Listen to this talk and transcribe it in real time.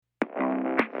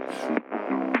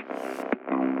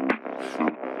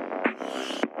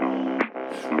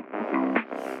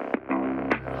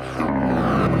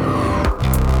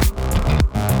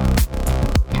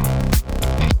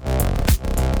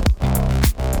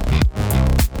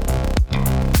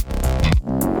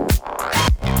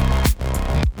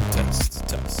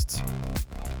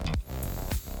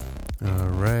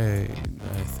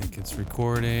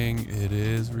recording. It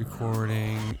is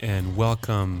recording. And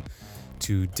welcome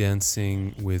to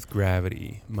Dancing with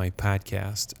Gravity, my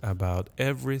podcast about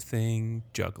everything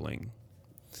juggling.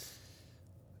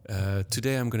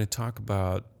 Today I'm going to talk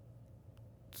about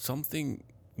something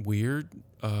weird.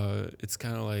 It's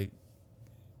kind of like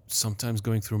sometimes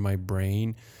going through my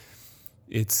brain.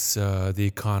 It's the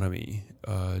economy,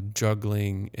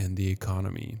 juggling and the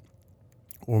economy,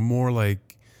 or more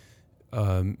like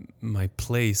my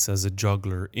place as a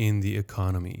juggler in the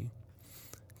economy.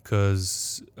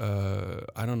 Because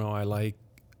I don't know, I like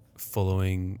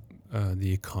following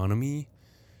the economy,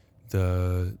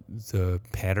 the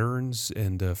patterns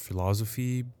and the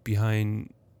philosophy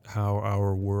behind how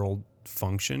our world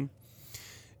function.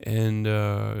 And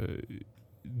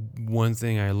one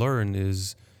thing I learned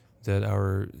is that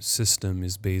our system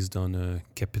is based on a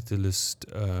capitalist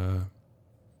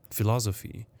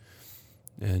philosophy.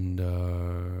 And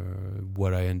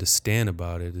what I understand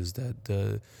about it is that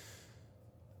the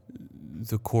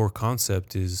core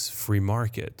concept is free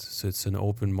market. So it's an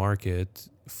open market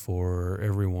for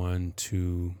everyone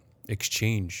to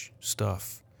exchange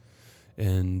stuff.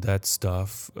 And that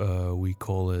stuff, we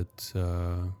call it...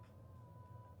 I'm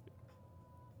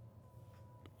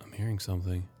hearing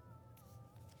something.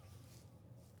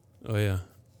 Oh, yeah.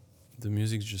 The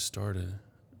music just started.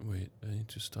 Wait, I need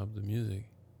to stop the music.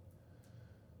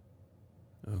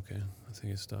 Okay, I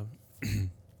think it stopped.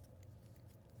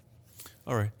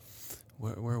 All right.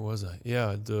 Where was I?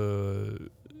 Yeah, the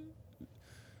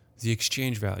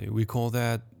exchange value. We call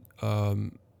that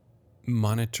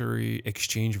monetary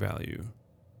exchange value.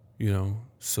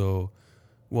 So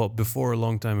well, before a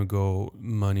long time ago,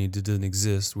 money didn't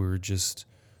exist. We were just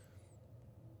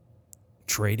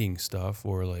trading stuff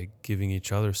or like giving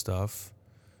each other stuff.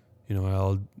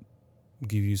 I'll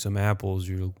give you some apples,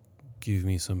 you'll give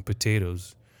me some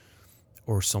potatoes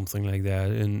or something like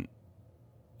that. And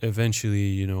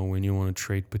eventually, when you want to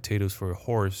trade potatoes for a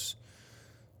horse,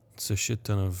 it's a shit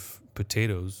ton of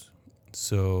potatoes.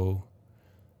 So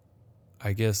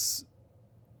I guess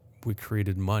we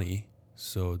created money.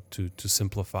 So to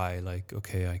simplify, like,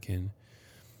 okay, I can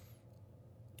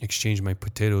exchange my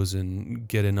potatoes and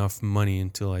get enough money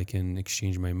until I can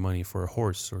exchange my money for a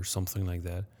horse or something like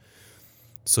that.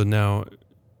 So now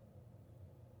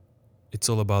it's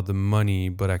all about the money,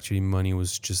 but actually money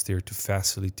was just there to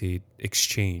facilitate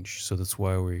exchange. So that's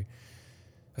why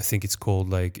I think it's called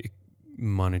like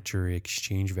monetary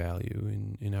exchange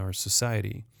value in our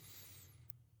society.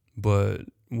 But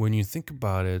when you think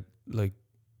about it, like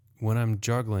when I'm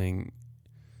juggling,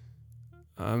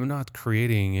 I'm not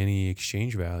creating any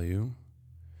exchange value.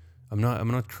 I'm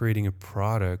not creating a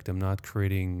product. I'm not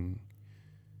creating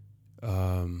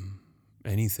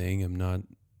anything. I'm not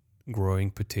growing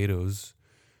potatoes.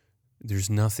 There's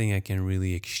nothing I can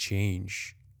really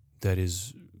exchange that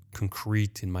is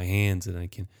concrete in my hands that I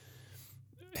can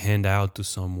hand out to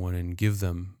someone and give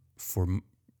them for an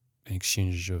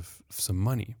exchange of some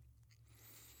money.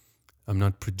 I'm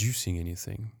not producing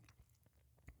anything.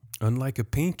 Unlike a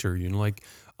painter, like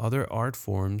other art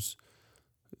forms,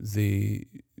 they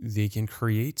can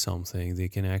create something. They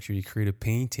can actually create a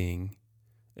painting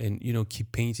and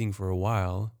keep painting for a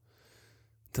while.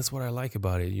 That's what I like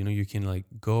about it. You can like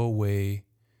go away,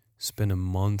 spend a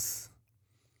month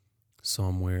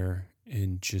somewhere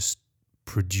and just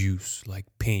produce, like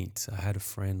paint. I had a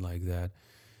friend like that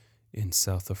in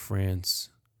south of France.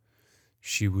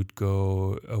 She would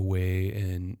go away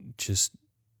and just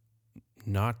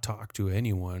not talk to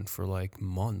anyone for like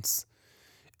months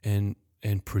and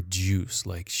produce.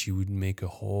 Like she would make a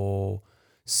whole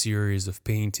series of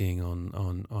painting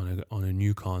on a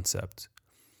new concept,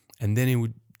 and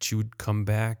then she would come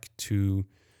back to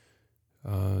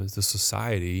the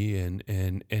society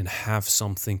and have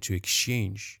something to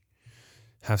exchange,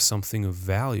 have something of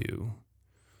value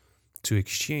to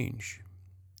exchange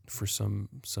for some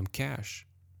cash,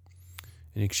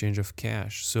 in exchange of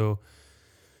cash. So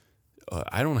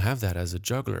I don't have that as a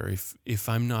juggler. If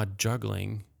I'm not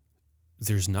juggling,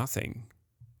 there's nothing.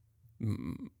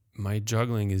 My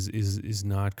juggling is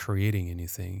not creating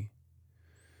anything.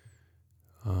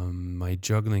 My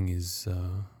juggling is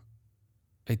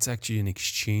it's actually an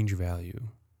exchange value.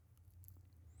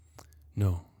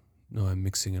 No, I'm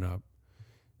mixing it up.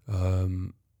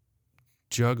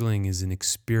 Juggling is an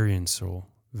experiential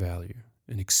value,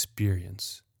 an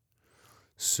experience.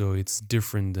 So it's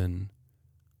different than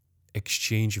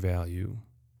exchange value.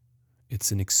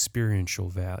 It's an experiential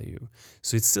value.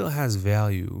 So it still has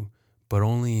value, but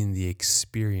only in the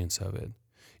experience of it.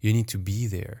 You need to be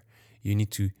there. You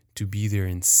need to be there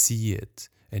and see it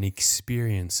and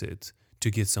experience it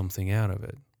to get something out of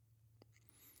it.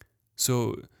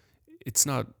 So it's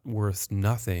not worth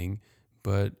nothing,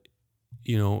 but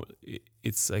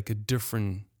it's like a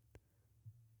different.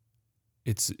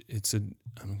 It's a.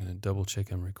 I'm gonna double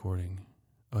check I'm recording.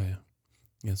 Oh yeah,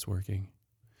 it's working.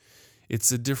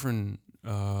 It's a different.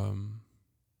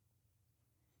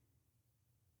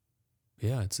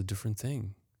 Yeah, it's a different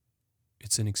thing.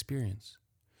 It's an experience.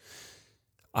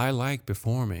 I like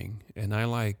performing, and I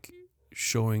like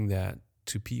showing that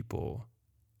to people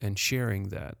and sharing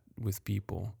that with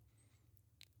people.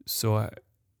 So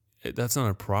that's not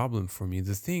a problem for me.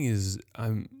 The thing is,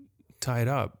 I'm tied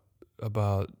up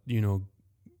about,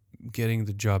 getting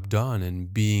the job done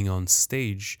and being on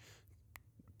stage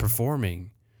performing.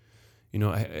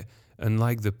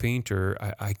 Unlike the painter,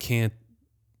 I can't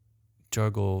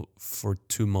juggle for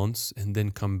 2 months and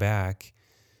then come back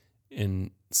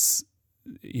and,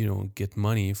 get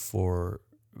money for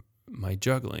my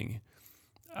juggling.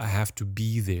 I have to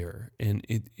be there. And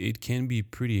it can be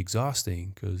pretty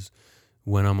exhausting because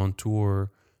when I'm on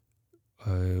tour,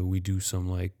 we do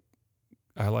some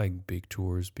I like big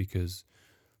tours because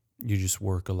you just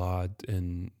work a lot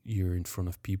and you're in front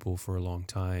of people for a long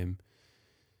time.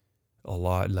 A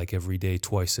lot, like every day,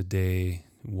 twice a day,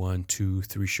 1, 2,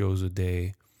 3 shows a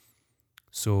day.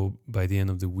 So by the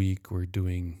end of the week, we're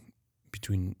doing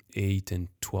between 8 and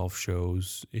 12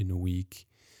 shows in a week.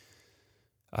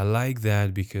 I like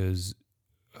that because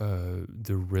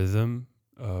the rhythm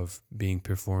of being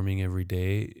performing every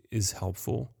day is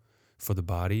helpful for the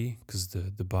body because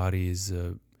the body is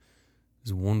a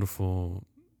wonderful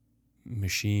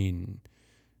machine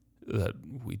that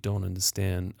we don't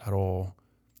understand at all.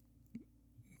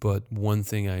 But one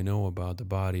thing I know about the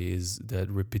body is that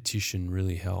repetition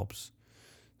really helps.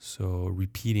 So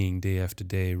repeating day after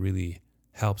day really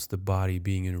helps the body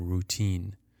being in a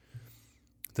routine.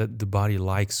 That the body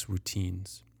likes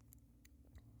routines.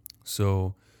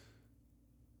 So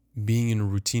being in a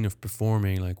routine of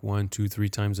performing like 1, 2, 3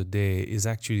 times a day is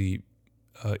actually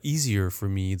easier for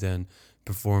me than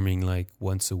performing like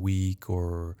once a week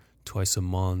or twice a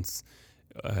month.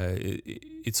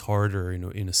 It's harder,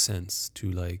 in a sense,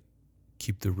 to like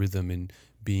keep the rhythm and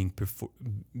being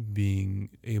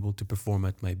able to perform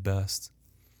at my best.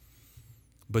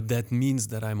 But that means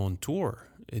that I'm on tour.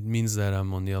 It means that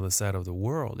I'm on the other side of the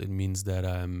world. It means that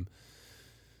I'm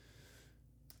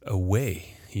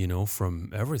away,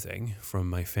 from everything, from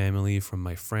my family, from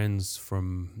my friends,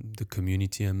 from the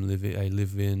community I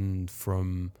live in,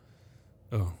 from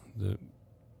the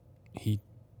heat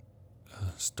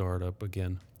start up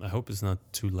again. I hope it's not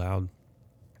too loud.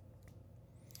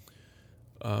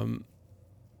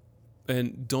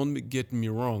 And don't get me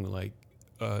wrong, like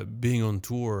being on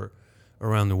tour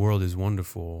around the world is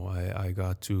wonderful. I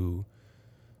got to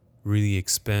really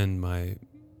expand my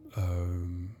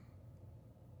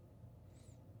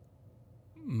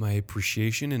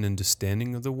appreciation and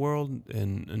understanding of the world,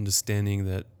 and understanding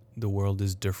that the world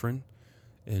is different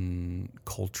and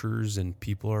cultures and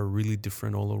people are really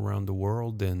different all around the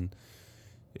world. And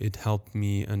it helped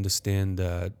me understand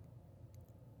that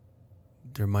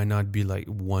there might not be like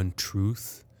one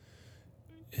truth,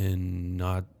 and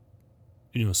not,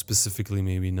 specifically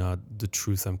maybe not the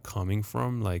truth I'm coming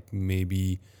from, like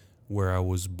maybe where I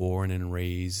was born and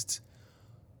raised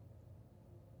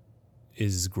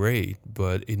is great,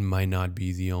 but it might not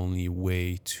be the only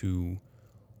way to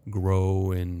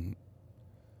grow and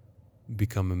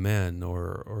become a man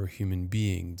or a human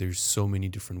being. There's so many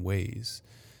different ways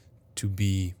to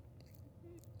be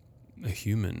a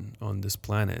human on this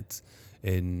planet.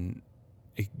 And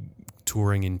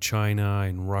touring in China,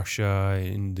 in Russia,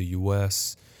 in the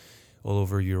US, all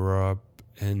over Europe,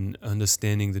 and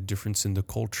understanding the difference in the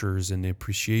cultures and the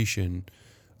appreciation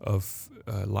of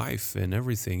life and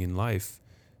everything in life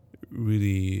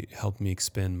really helped me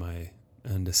expand my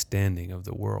understanding of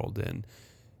the world,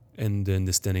 and the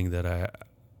understanding that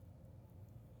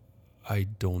I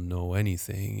don't know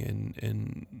anything,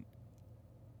 and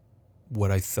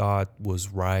what I thought was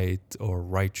right or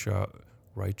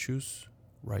righteous.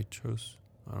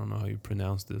 I don't know how you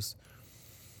pronounce this,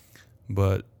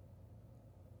 but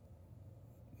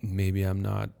maybe I'm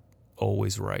not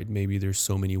always right. Maybe there's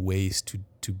so many ways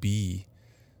to be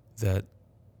that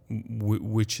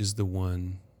which is the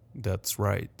one that's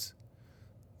right.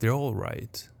 They're all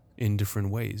right in different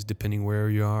ways, depending where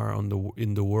you are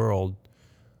in the world.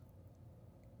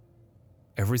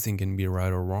 Everything can be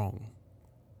right or wrong.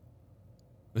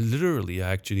 Literally,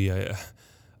 actually,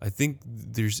 I think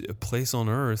there's a place on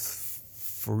earth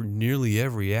for nearly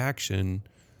every action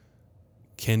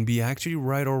can be actually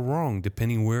right or wrong,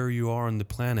 depending where you are on the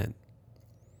planet.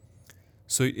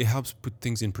 So it helps put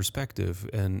things in perspective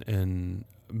and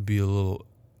be a little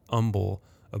humble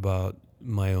about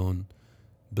my own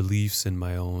beliefs and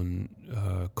my own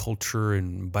culture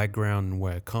and background and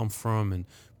where I come from, and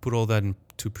put all that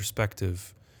into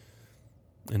perspective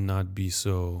and not be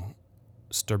so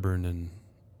stubborn and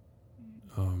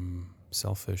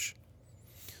selfish.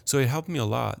 So it helped me a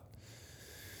lot.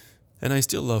 And I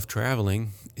still love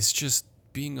traveling. It's just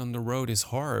being on the road is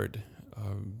hard.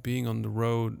 Being on the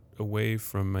road away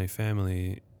from my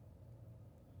family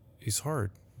is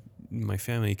hard. My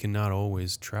family cannot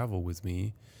always travel with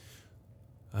me.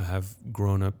 I have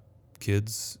grown up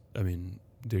kids. I mean,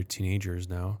 they're teenagers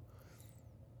now.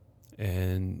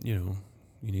 And,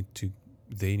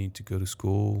 they need to go to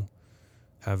school,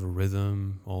 have a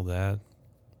rhythm, all that.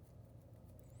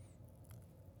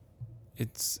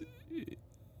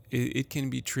 It can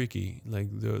be tricky. Like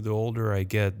the older I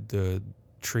get, the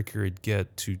trickier it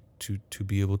get to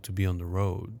be able to be on the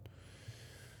road.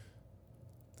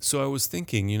 So I was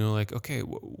thinking, like, okay,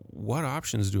 what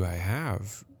options do I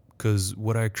have? Because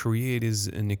what I create is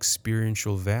an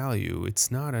experiential value. It's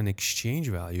not an exchange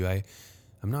value.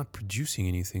 I'm not producing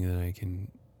anything that I can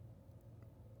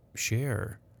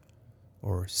share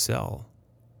or sell.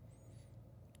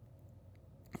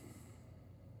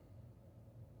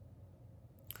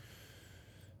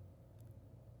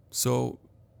 So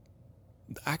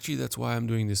actually, that's why I'm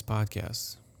doing this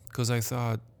podcast, because I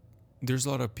thought there's a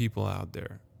lot of people out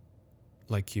there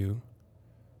like you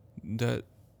that,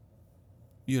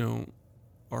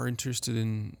 are interested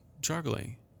in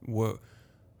juggling. What,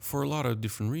 for a lot of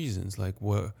different reasons. Like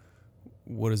what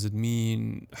does it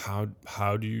mean?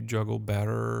 How do you juggle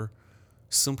better?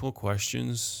 Simple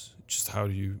questions, just how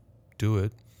do you do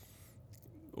it?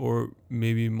 Or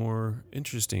maybe more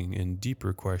interesting and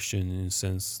deeper question, in a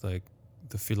sense, like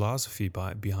the philosophy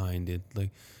behind it,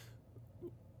 like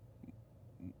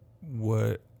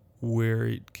where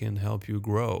it can help you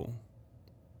grow.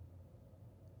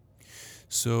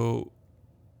 So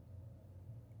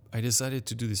I decided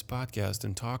to do this podcast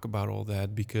and talk about all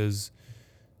that because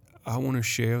I want to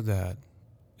share that,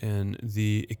 and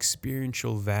the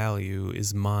experiential value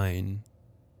is mine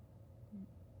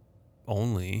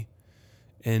only,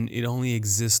 and it only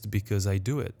exists because I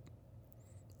do it.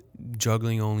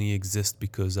 Juggling only exists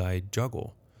because I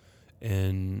juggle.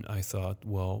 And I thought,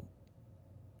 well,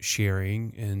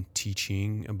 sharing and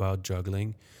teaching about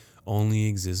juggling only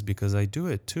exists because I do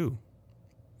it too.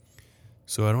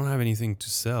 So I don't have anything to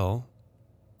sell,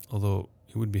 although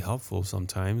it would be helpful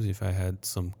sometimes if I had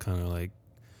some kind of like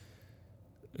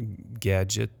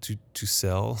gadget to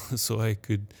sell so I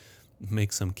could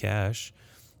make some cash,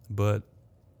 but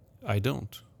I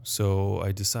don't. So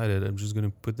I decided I'm just going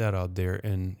to put that out there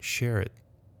and share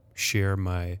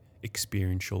my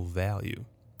experiential value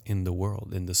in the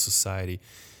world, in the society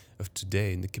of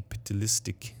today, in the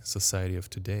capitalistic society of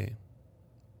today.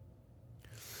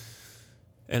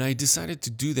 And I decided to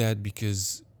do that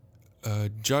because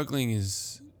juggling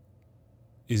is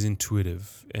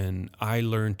intuitive, and I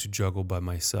learned to juggle by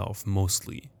myself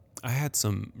mostly. I had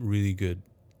some really good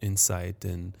insight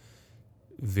and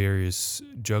various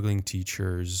juggling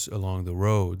teachers along the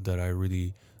road that I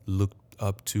really looked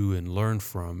up to and learned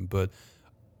from, but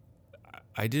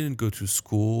I didn't go to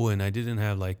school, and I didn't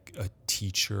have like a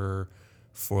teacher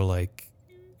for like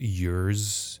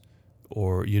years,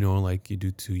 or like you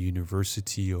do to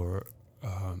university or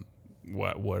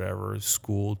whatever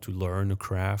school to learn a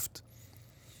craft.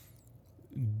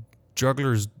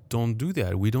 Jugglers don't do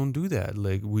that. We don't do that.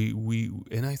 Like we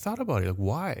and I thought about it,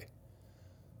 like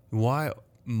why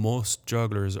most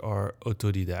jugglers are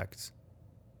autodidacts,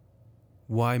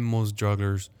 why most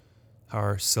jugglers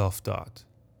are self-taught.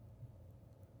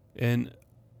 And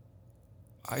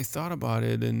I thought about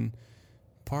it, and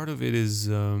part of it is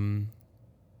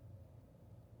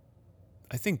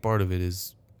I think part of it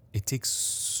is it takes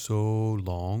so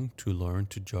long to learn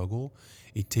to juggle.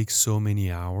 It takes so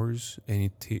many hours, and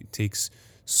it takes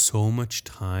so much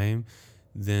time.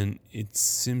 Then it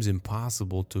seems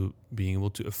impossible to being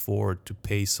able to afford to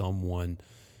pay someone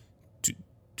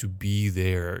to be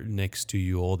there next to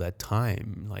you all that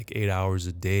time, like 8 hours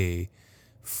a day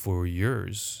for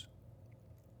years.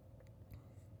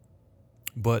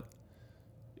 But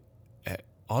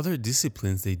other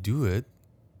disciplines, they do it.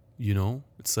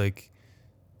 It's like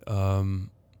you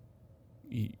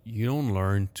don't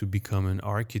learn to become an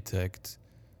architect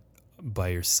by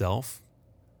yourself.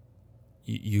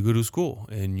 You go to school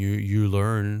and you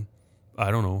learn, I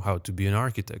don't know how to be an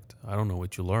architect. I don't know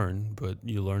what you learn, but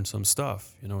you learn some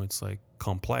stuff. It's like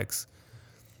complex.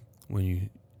 When you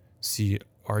see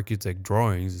architect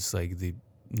drawings, it's like they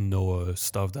know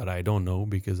stuff that I don't know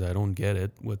because I don't get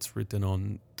it, what's written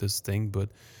on this thing, but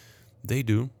they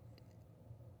do.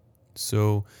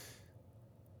 So,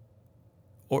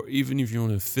 or even if you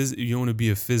want to be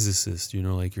a physicist,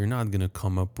 like you're not gonna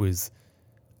come up with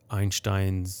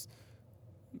Einstein's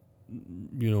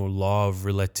law of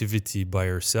relativity by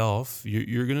yourself.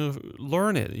 You're gonna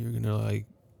learn it. You're gonna like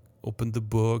open the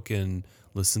book and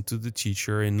listen to the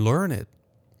teacher and learn it.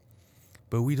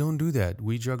 But we don't do that.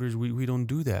 We jugglers, we don't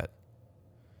do that.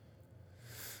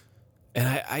 And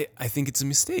I think it's a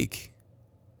mistake.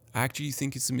 I actually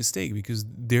think it's a mistake because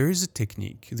there is a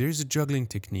technique. There's a juggling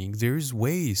technique. There's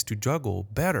ways to juggle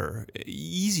better,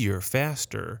 easier,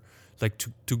 faster, like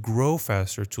to grow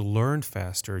faster, to learn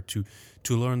faster, to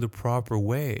learn the proper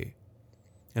way.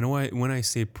 And when I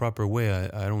say proper way,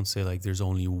 I don't say like there's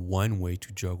only one way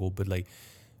to juggle, but like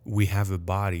we have a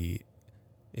body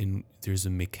and there's a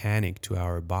mechanic to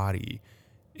our body,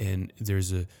 and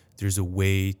there's a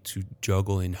way to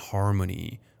juggle in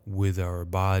harmony with our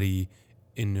body,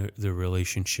 in the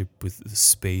relationship with the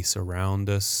space around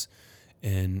us,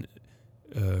 and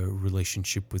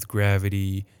relationship with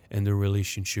gravity, and the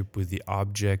relationship with the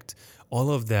object.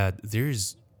 All of that,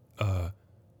 there's a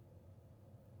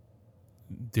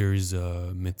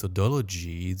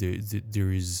methodology.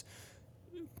 There is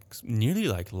nearly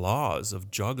like laws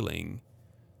of juggling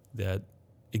that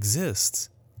exist,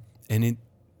 and it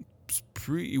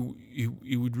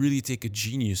would really take a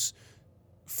genius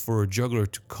for a juggler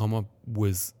to come up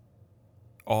with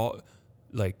all,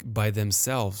 like, by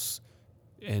themselves,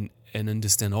 and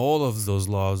understand all of those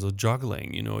laws of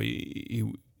juggling.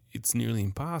 It's nearly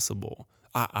impossible.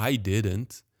 I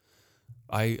didn't.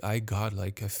 I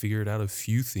figured out a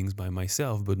few things by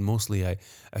myself, but mostly I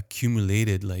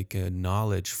accumulated like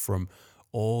knowledge from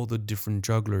all the different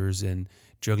jugglers and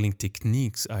juggling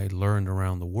techniques I learned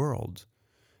around the world.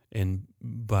 And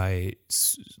by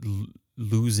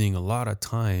losing a lot of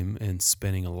time and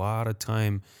spending a lot of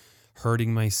time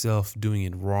hurting myself, doing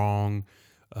it wrong,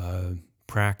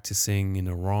 practicing in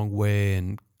a wrong way,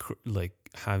 and like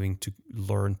having to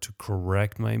learn to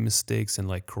correct my mistakes and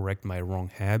like correct my wrong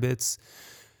habits,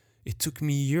 it took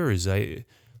me years.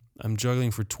 I'm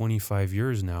juggling for 25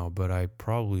 years now, but I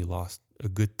probably lost a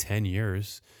good 10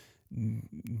 years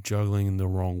juggling in the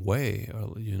wrong way.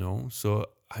 So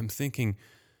I'm thinking,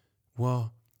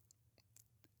 well,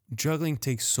 juggling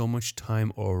takes so much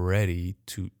time already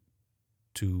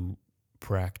to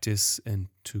practice and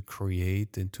to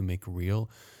create and to make real.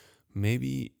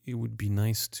 Maybe it would be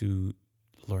nice to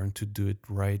learn to do it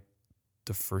right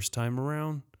the first time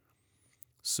around.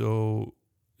 So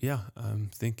yeah, I'm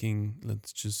thinking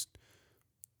let's just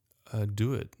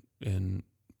do it and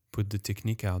put the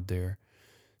technique out there.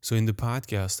 So in the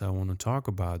podcast, I want to talk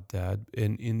about that,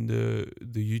 and in the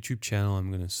YouTube channel,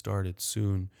 I'm gonna start it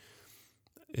soon.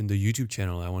 In the YouTube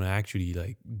channel, I want to actually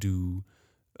like do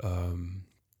how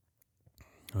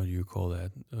do you call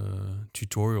that,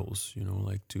 tutorials.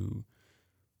 Like to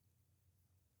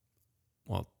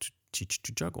teach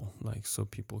to juggle, like so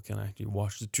people can actually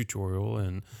watch the tutorial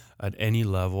and at any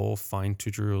level find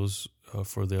tutorials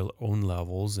for their own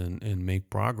levels and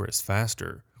make progress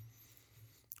faster.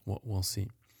 We'll see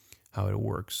how it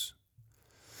works.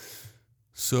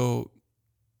 So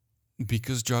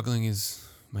because juggling is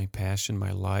my passion,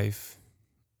 my life,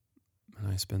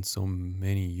 and I spent so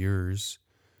many years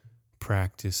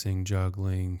practicing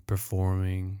juggling,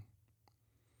 performing,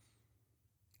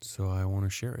 so I want to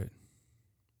share it.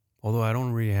 Although I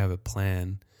don't really have a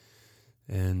plan,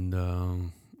 and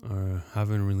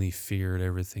haven't really figured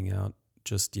everything out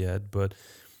just yet, but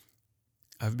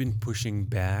I've been pushing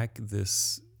back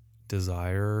this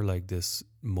desire, like this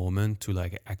moment to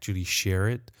like actually share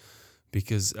it,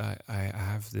 because I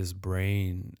have this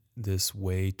brain, this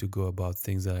way to go about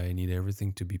things that I need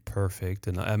everything to be perfect,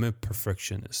 and I'm a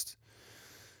perfectionist.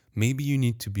 Maybe you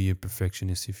need to be a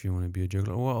perfectionist if you want to be a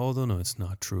juggler. Well, although no, it's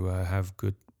not true. I have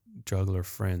good juggler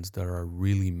friends that are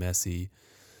really messy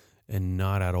and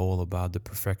not at all about the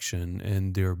perfection,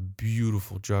 and they're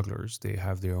beautiful jugglers. They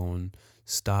have their own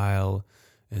style,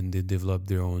 and they develop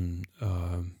their own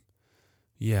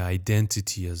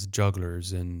identity as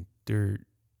jugglers, and they're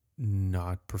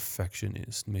not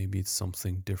perfectionist. Maybe it's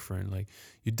something different. Like,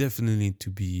 you definitely need to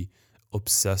be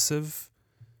obsessive,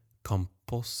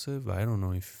 compulsive. I don't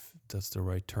know if that's the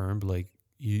right term, but like,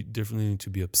 you definitely need to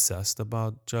be obsessed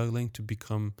about juggling to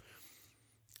become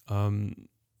an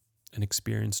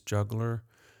experienced juggler.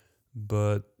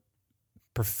 But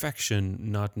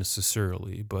perfection, not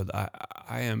necessarily. But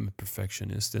I am a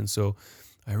perfectionist, and so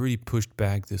I really pushed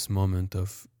back this moment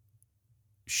of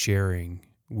sharing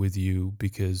with you,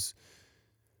 because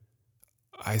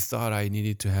I thought I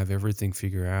needed to have everything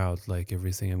figured out, like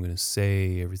everything I'm going to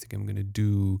say, everything I'm going to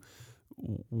do,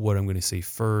 what I'm going to say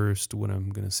first, what I'm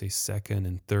going to say second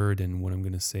and third, and what I'm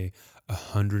going to say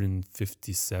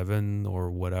 157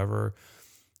 or whatever.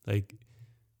 Like,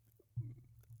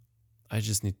 I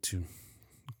just need to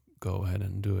go ahead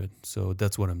and do it. So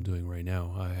that's what I'm doing right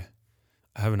now. I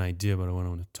have an idea about what I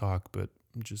want to talk, but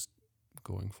I'm just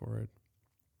going for it.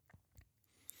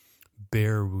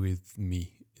 Bear with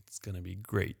me. It's going to be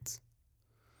great.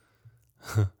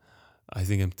 I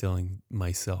think I'm telling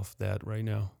myself that right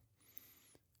now.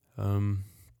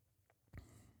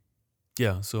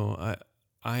 Yeah, so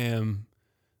I am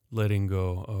letting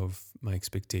go of my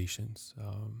expectations,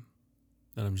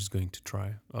 and I'm just going to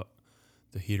try. Oh,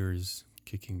 the heater is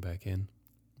kicking back in.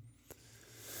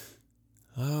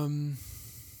 I'm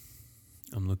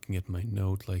looking at my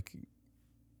note, like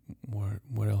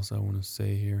what else I want to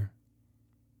say here.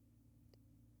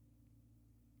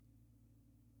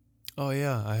 Oh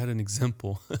yeah, I had an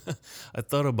example. I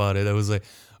thought about it. I was like,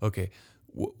 okay,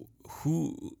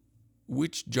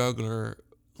 which juggler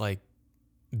like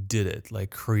did it,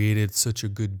 like created such a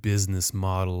good business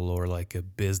model or like a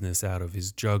business out of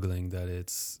his juggling that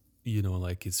it's,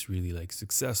 like it's really like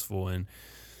successful. And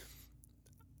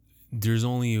there's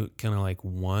only kind of like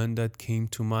one that came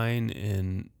to mind,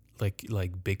 and like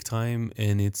big time,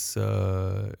 and it's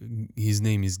his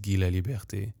name is Guy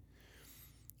Laliberté.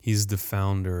 He's the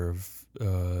founder of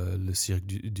le Cirque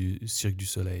du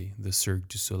Soleil, the Cirque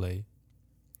du Soleil.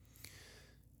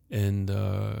 And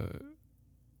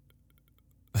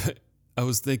I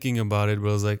was thinking about it, but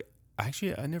I was like,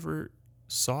 actually, I never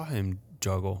saw him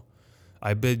juggle.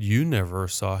 I bet you never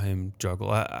saw him juggle.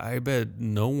 I bet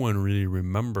no one really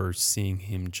remembers seeing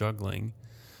him juggling.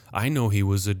 I know he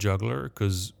was a juggler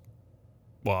because,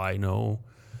 well, I know.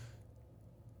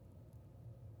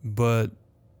 But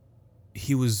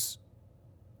he was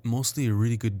mostly a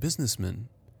really good businessman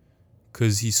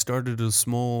because he started a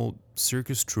small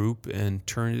circus troupe and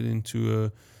turned it into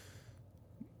a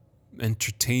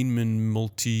entertainment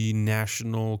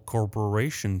multinational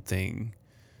corporation thing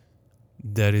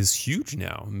that is huge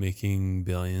now, making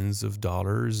billions of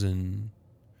dollars. And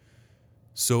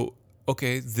so,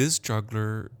 okay, this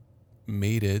juggler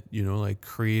made it, like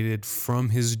created from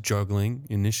his juggling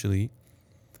initially,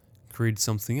 created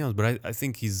something else. But I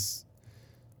think he's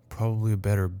probably a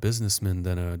better businessman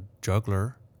than a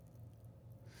juggler.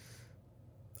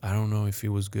 I don't know if he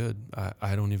was good.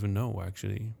 I don't even know,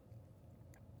 actually.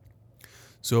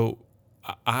 So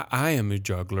I am a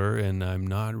juggler, and I'm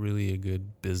not really a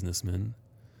good businessman.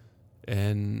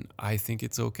 And I think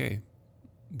it's okay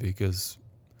because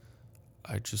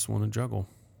I just want to juggle.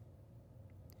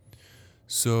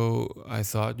 So I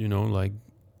thought, like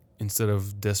instead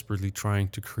of desperately trying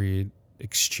to create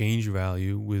exchange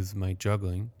value with my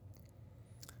juggling,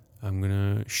 I'm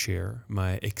going to share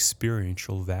my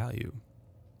experiential value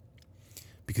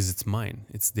because it's mine.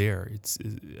 It's there.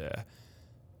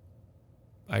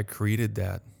 I created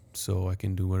that so I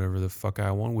can do whatever the fuck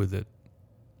I want with it.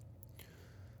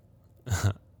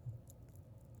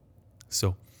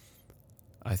 So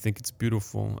I think it's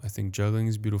beautiful. I think juggling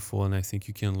is beautiful, and I think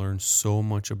you can learn so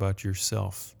much about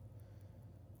yourself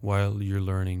while you're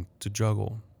learning to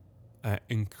juggle. I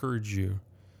encourage you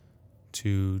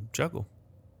to juggle.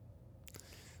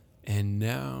 And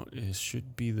now it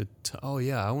should be oh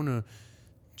yeah, I want to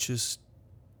just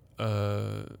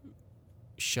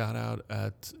shout out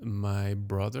at my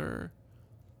brother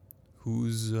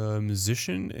who's a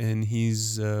musician, and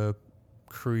he's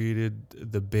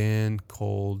created the band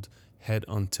called Head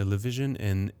on Television,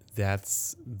 and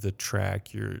that's the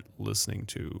track you're listening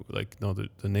to. Like, no,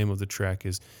 the name of the track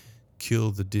is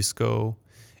Kill the Disco,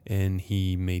 and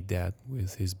he made that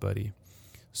with his buddy.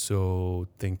 So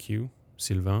thank you,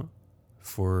 Sylvain,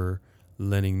 for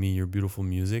lending me your beautiful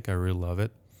music. I really love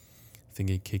it. I think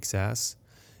it kicks ass.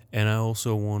 And I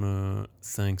also want to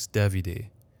thank Davide,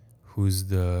 who's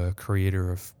the creator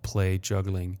of Play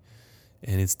Juggling.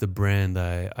 And it's the brand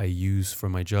I use for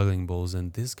my juggling bowls.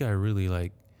 And this guy really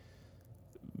like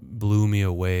blew me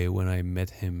away when I met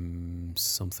him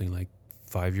something like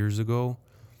 5 years ago.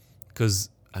 Because,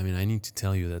 I need to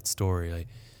tell you that story. Like,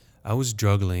 I was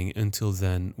juggling until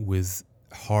then with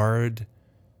hard,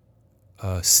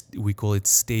 we call it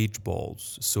stage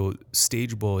balls. So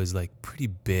stage ball is like pretty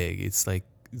big. It's like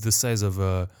the size of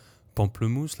a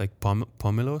pamplemousse, like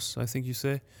pomelos, I think you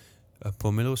say. A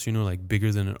pomelos, like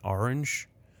bigger than an orange.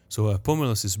 So a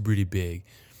pomelos is pretty big.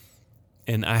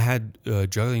 And I had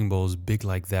juggling balls big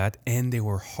like that, and they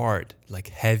were hard, like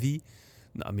heavy.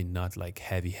 Not like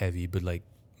heavy, but like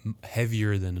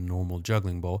heavier than a normal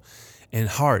juggling ball, and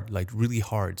hard, like really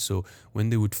hard. So when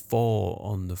they would fall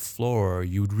on the floor,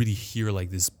 you would really hear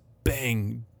like this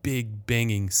bang, big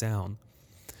banging sound.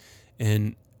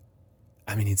 And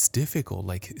I mean, it's difficult.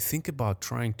 Like, think about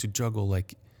trying to juggle,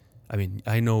 like, I mean,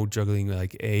 I know juggling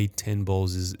like 8, 10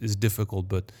 balls is difficult,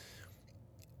 but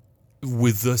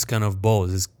with this kind of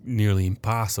balls, it's nearly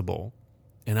impossible.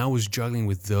 And I was juggling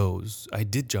with those. I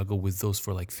did juggle with those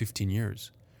for like 15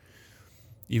 years.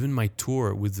 Even my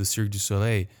tour with the Cirque du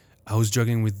Soleil, I was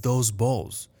juggling with those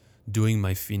balls, doing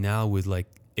my finale with like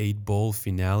 8 ball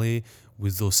finale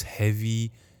with those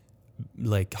heavy,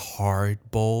 like hard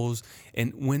balls.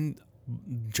 And when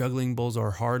juggling balls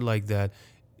are hard like that,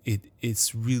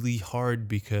 it's really hard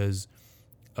because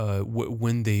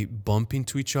when they bump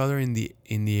into each other in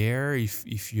the air,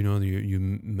 if you know you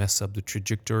mess up the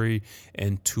trajectory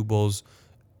and 2 balls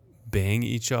bang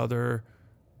each other.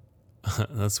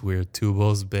 That's weird. 2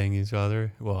 balls bang each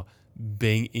other. Well,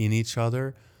 bang in each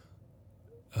other.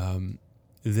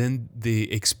 Then they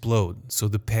explode. So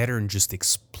the pattern just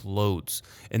explodes,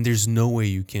 and there's no way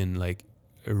you can like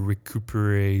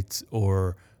recuperate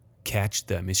or catch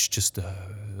them. It's just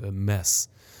a mess.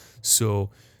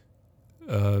 So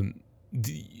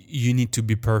you need to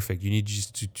be perfect. You need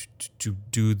just to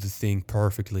do the thing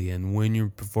perfectly. And when you're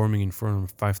performing in front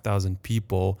of 5,000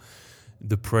 people,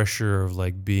 the pressure of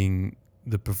like being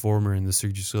the performer in the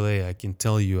Cirque du Soleil, I can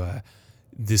tell you,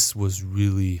 this was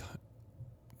really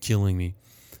killing me.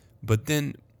 But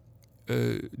then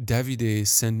Davide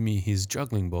sent me his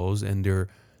juggling balls, and they're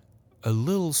a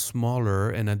little smaller.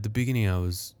 And at the beginning, I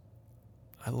was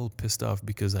a little pissed off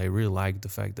because I really liked the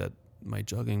fact that my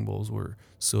juggling balls were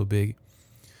so big.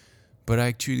 But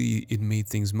actually, it made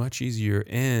things much easier,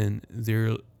 and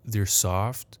they're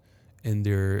soft and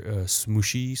they're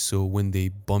smooshy. So when they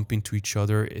bump into each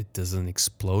other, it doesn't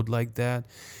explode like that.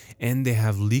 And they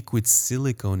have liquid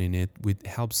silicone in it, which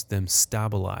helps them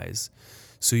stabilize.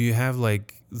 So you have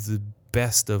like the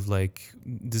best of like,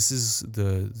 this is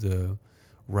the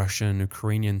Russian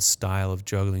Ukrainian style of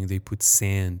juggling. They put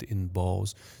sand in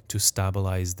balls to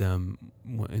stabilize them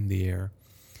in the air.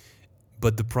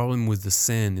 But the problem with the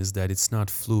sand is that it's not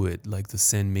fluid. Like the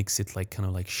sand makes it like kind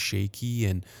of like shaky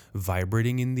and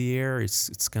vibrating in the air.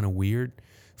 It's kind of weird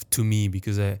to me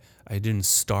because I didn't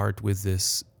start with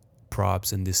this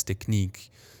props and this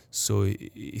technique, so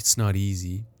it's not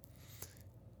easy.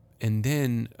 And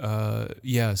then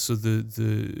so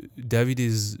the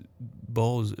Davide's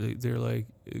balls, they're like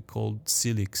called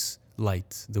Silix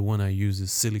Light. The one I use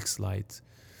is Silix Light.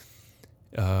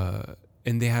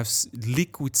 And they have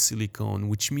liquid silicone,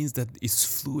 which means that it's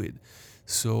fluid.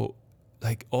 So,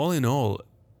 like, all in all,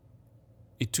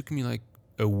 it took me like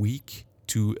a week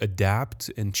to adapt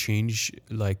and change,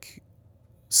 like,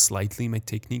 slightly my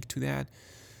technique to that.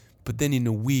 But then in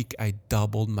a week, I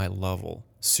doubled my level.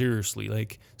 Seriously,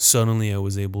 like, suddenly I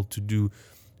was able to do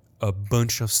a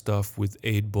bunch of stuff with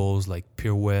 8 balls, like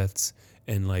pirouettes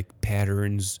and like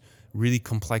patterns, really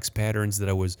complex patterns that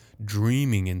I was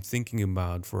dreaming and thinking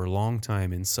about for a long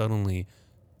time, and suddenly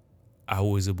I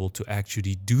was able to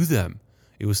actually do them.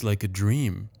 It was like a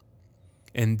dream.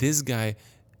 And this guy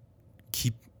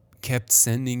kept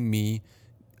sending me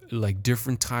like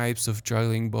different types of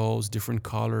juggling balls, different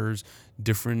colors,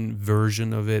 different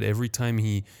version of it. Every time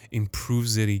he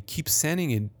improves it, he keeps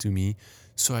sending it to me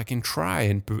so I can try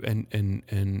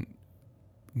and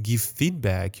give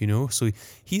feedback, you know? So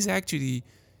he's actually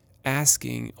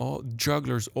asking all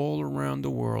jugglers all around the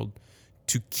world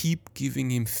to keep giving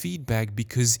him feedback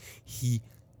because he's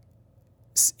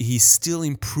still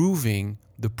improving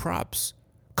the props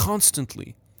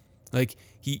constantly. Like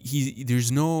he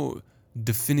there's no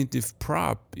definitive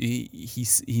prop.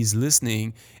 He's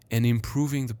listening and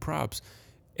improving the props,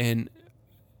 and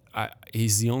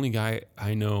he's the only guy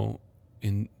I know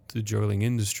in the juggling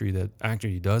industry that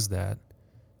actually does that.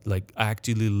 Like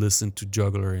actually listen to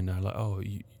juggler and I like, oh,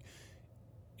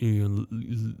 you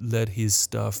let his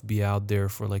stuff be out there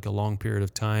for like a long period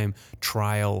of time,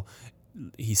 trial.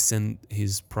 He sent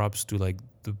his props to like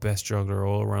the best juggler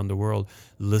all around the world,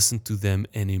 listen to them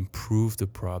and improve the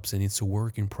props, and it's a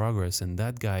work in progress, and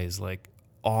that guy is like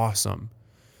awesome.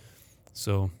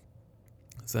 So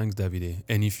thanks, Davide.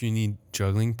 And if you need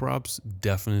juggling props,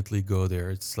 definitely go there.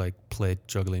 It's like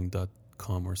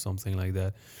playjuggling.com or something like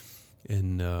that,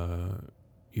 and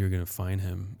you're gonna find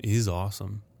him. He's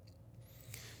awesome.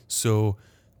 So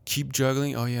keep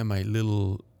juggling. Oh yeah, my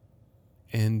little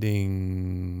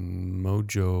ending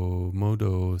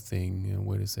modo thing.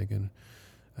 Wait a second.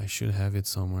 I should have it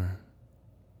somewhere.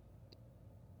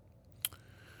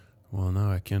 Well,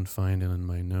 now I can't find it in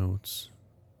my notes.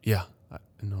 Yeah,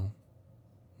 no.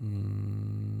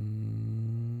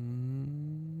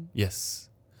 Yes.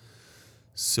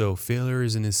 So failure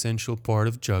is an essential part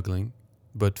of juggling,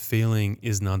 but failing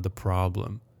is not the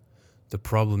problem. The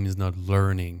problem is not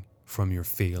learning from your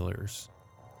failures.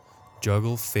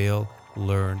 Juggle, fail,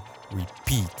 learn,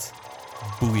 repeat.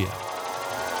 Booyah.